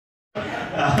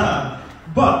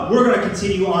But we're going to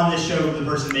continue on this show with the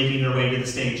person making their way to the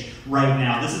stage right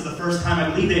now. This is the first time I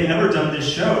believe they've ever done this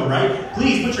show, right?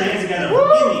 Please put your hands together for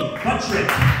Emmy Buttrick.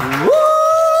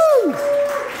 Woo!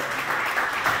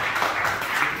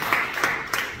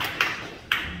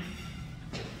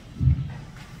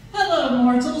 Hello,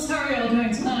 mortals. How are y'all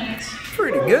doing tonight?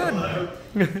 Pretty good.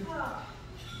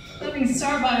 Let me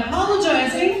start by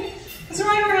apologizing. Because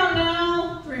right around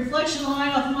now, the reflection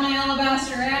line off my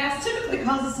alabaster ass typically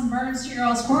causes some burns to your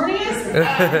all's corneas.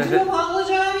 I do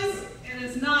apologize. It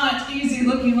is not easy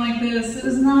looking like this. It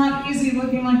is not easy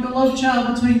looking like the love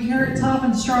child between Carrot Top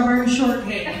and Strawberry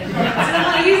Shortcake. It's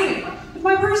not easy. If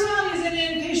my personality is any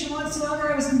indication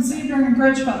whatsoever, I was conceived during a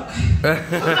grudge fuck. Did you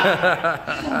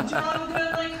have a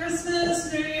good like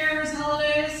Christmas, New Year's,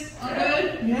 holidays? All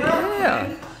good? Yeah.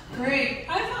 Okay. Great.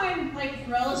 I find like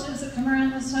relatives that come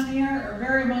around this time of year are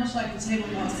very much like the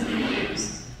tablecloths that we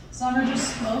use. Some are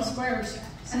just small squares.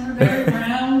 Some are very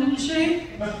round in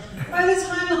shape. By the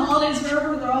time the holidays are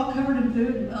over, they're all covered in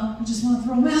food, and well, I just want to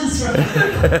throw masks.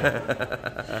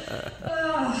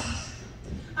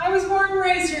 I was born and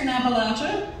raised here in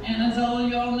Appalachia, and as all of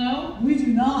y'all know, we do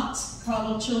not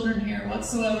coddle children here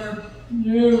whatsoever.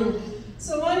 No.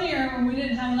 So one year, when we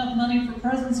didn't have enough money for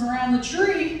presents around the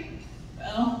tree,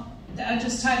 well, Dad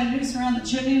just tied a noose around the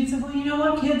chimney and said, well, you know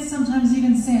what, kids? Sometimes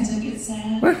even Santa gets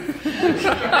sad. One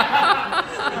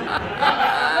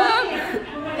year,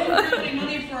 when we didn't have any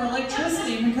money for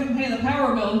electricity and we couldn't pay the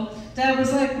power bill, Dad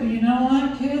was like, well, you know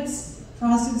what, kids?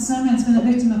 Frosty the Snowman's been a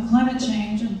victim of climate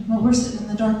change, and well, we're sitting in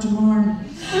the dark to mourn.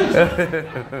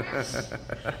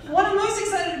 What I'm most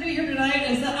excited to be here tonight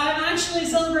is that I'm actually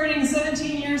celebrating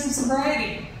 17 years of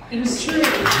sobriety. It is true.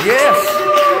 Yes!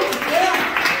 Yeah.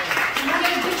 My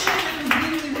addiction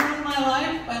completely ruined my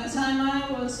life. By the time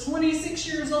I was 26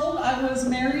 years old, I was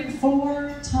married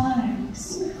 4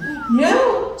 times. Yeah,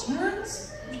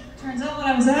 turns out what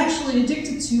I was actually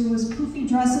addicted to was poofy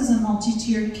dresses and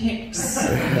multi-tiered cakes.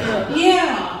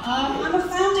 Yeah, I'm a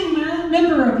founding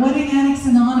member of Wedding Addicts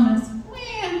Anonymous.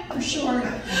 For short.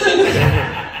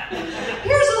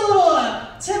 Here's a little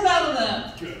tip out of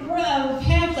the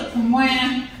pamphlet from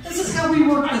WAN. This is how we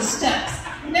work the steps.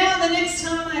 Now the next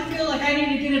time I feel like I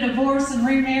need to get a divorce and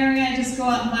remarry, I just go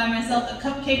out and buy myself a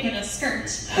cupcake and a skirt.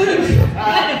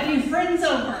 And a few friends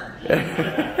over.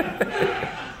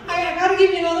 I gotta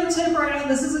give you another tip right out.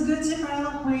 This is a good tip right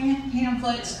out of the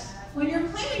pamphlet. When you're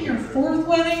planning your 4th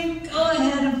wedding, go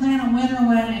ahead and plan a winter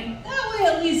wedding. That way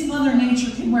at least Mother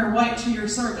Nature can wear white to your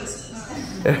services.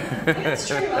 It's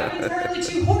true, I'm entirely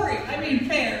too hoary,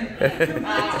 fair,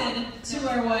 provided to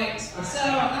wear white. So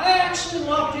I actually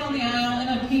walked down the aisle in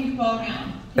a pink ball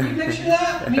gown. Can you picture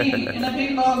that? Me in a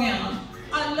pink ball gown.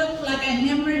 I look like a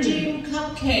hemorrhaging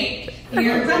cupcake.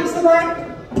 Here comes the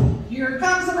bride. Here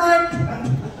comes the bride.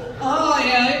 Oh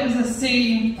yeah, it was a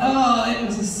scene. Oh, it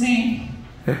was a scene.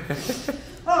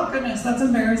 Oh goodness, that's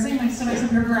embarrassing. My stomach's up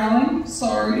here growling.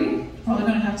 Sorry. Probably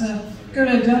gonna have to go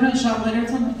to a donut shop later.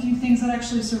 It's one of the few things that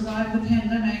actually survived the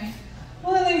pandemic.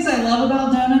 One of the things I love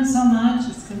about donuts so much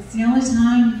is because it's the only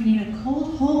time you can eat a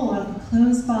cold hole out of a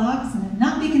closed box and it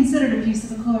not be considered a piece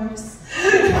of a corpse.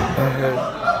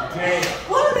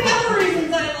 One of the other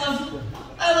reasons I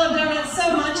love donuts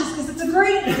so much is because it's a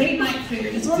great date night food.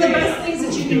 It's one of the best things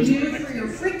that you can do for your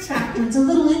freak factor. It's a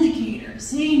little indicator.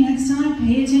 See, next time,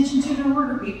 pay attention to your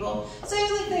order, people. Say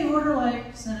like they order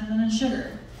like cinnamon and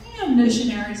sugar. You know,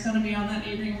 missionary's going to be on that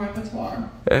evening repertoire.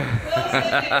 They'll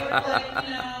say they order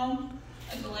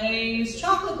like, a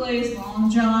chocolate glazed Long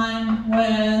John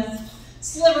with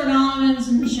slivered almonds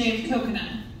and shaved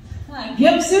coconut.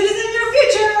 Gimp suit is in your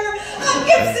future!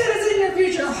 Gimp suit is in your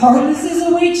future! Harnesses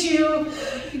await you!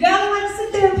 You gotta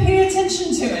sit there and pay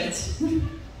attention to it.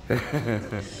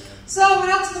 So I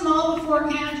went out to the mall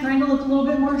beforehand, trying to look a little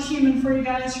bit more human for you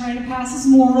guys, trying to pass as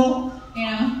mortal,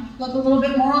 look a little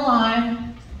bit more alive.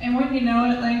 And when you know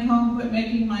it, Lancome quit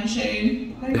making my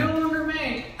shade. They no longer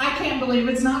make. I can't believe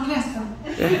it's not Casper.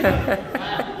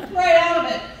 Right out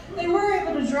of it. They were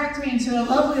able to direct me into a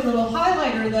lovely little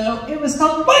highlighter, though. It was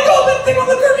called, my God, that thing on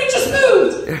the curtain just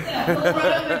moved! Yeah, rolled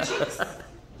right on my cheeks.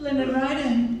 Blended right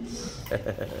in.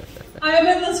 I have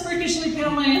been this freakishly pale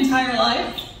my entire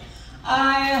life.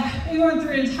 We went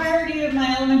through the entirety of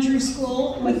my elementary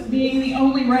school with being the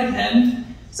only redhead.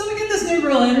 So we get this new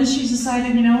girl in and she's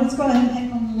decided, let's go ahead and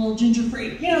pick on the little ginger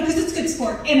freak, because it's good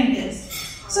sport, and it is.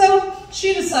 So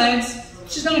she decides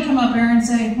she's going to come up here and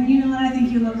say, well, you know what, I think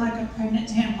you look like a pregnant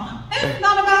tampon. And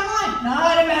not a bad line.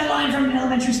 Not a bad line from an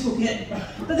elementary school kid.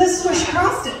 But this is where she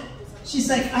crossed it. She's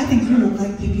like, I think you look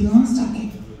like Pippi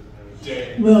Longstocking.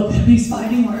 Well, Pippi's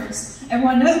fighting words.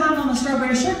 Everyone knows my mama's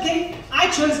strawberry shortcake. I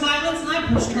chose violence and I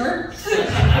pushed her. I'm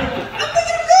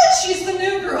thinking I'm good. She's the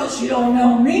new girl. She don't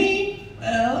know me.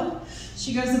 Well,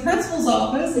 she goes to the principal's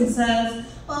office and says,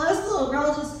 well, this little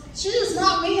girl she just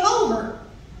knocked me over.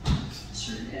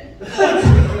 Sure did. And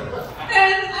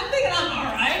I'm thinking I'm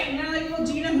all right. And they're like, well,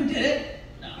 do you know who did it?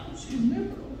 No, she's a new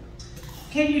girl.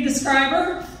 Can you describe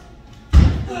her?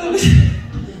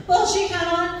 Well, she had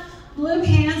on blue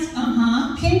pants,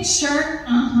 pink shirt,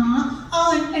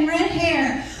 oh, and red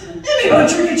hair. Emmy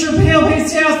Buttrick, get your pale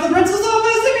pasty ass to the principal's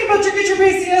office. Emmy Buttrick, get your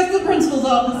pasty ass to the principal's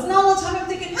office. And all the time I'm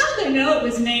thinking, how did they know it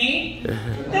was me?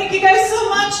 Thank you guys so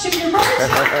much to your birthday.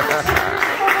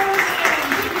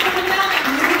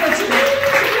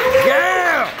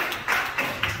 Yeah!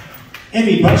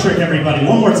 Emmy Buttrick, everybody,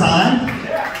 one more time,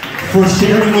 for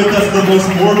sharing with us the most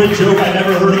morbid joke I've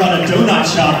ever heard about a donut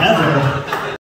shop ever.